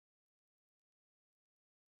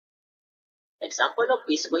example of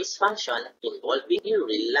piecewise function involving in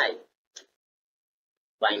real life.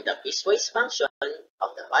 Find the piecewise function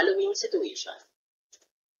of the following situation.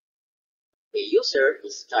 A user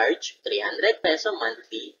is charged 300 peso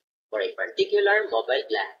monthly for a particular mobile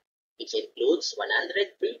plan, which includes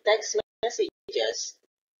 100 free text messages.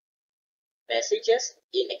 Messages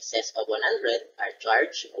in excess of 100 are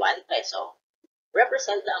charged 1 peso.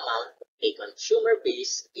 Represent the amount a consumer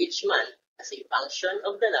pays each month as a function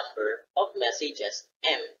of the number of messages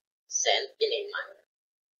M sent in a month.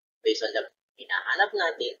 Based on the hinahanap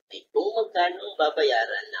natin ay kung magkano ang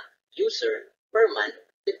babayaran ng user per month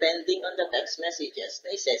depending on the text messages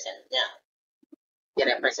na isesend niya.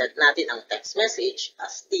 I-represent natin ang text message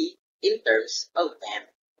as T in terms of M.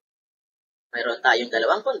 Mayroon tayong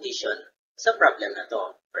dalawang condition sa problem na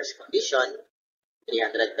to. First condition,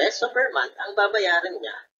 300 peso per month ang babayaran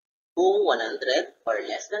niya kung 100 or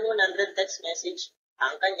less than 100 text message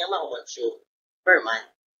ang kanyang makukonsume per month.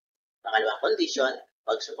 Pangalawang condition,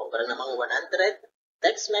 pag sumobra namang 100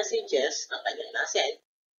 text messages ang kanyang nasend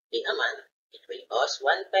in a month, it will cost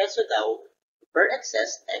 1 peso daw per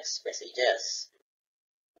excess text messages.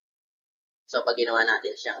 So pag ginawa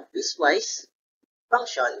natin siyang piecewise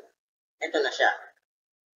function, ito na siya.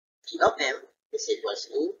 T of M is equals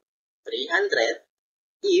to 300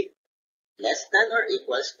 if less than or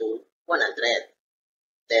equals to 100.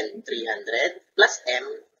 Then 300 plus M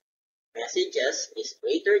messages is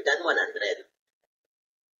greater than 100.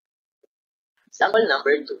 Example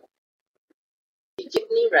number 2. The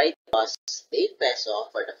jeepney ride costs 8 peso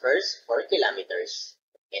for the first 4 kilometers,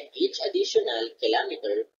 and each additional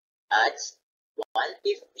kilometer adds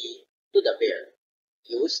 150 to the fare.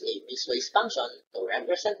 Use a piecewise function to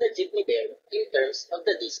represent the jeepney fare in terms of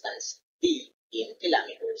the distance D in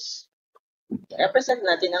kilometers. Represent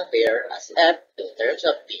natin ang fare as F in terms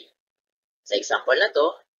of D. Sa example na to,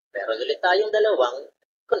 meron ulit tayong dalawang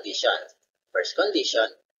condition. First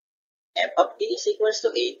condition, F of D is equals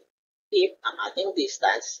to 8 if ang ating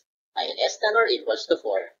distance ay less than or equals to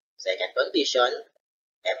 4. Second condition,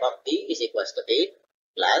 F of D is equals to 8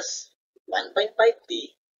 plus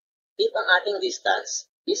 1.5D if ang ating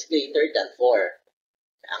distance is greater than 4.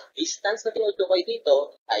 Ang distance na tinutukoy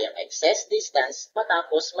dito ay ang excess distance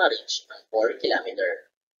matapos ma-reach ang 4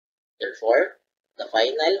 kilometer. Therefore, the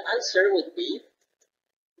final answer would be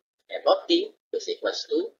F of D is equals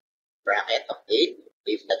to bracket of 8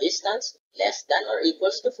 if the distance less than or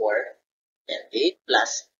equals to 4 and 8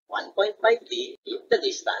 plus 1.5D if the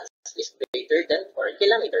distance is greater than 4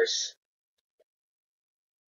 kilometers.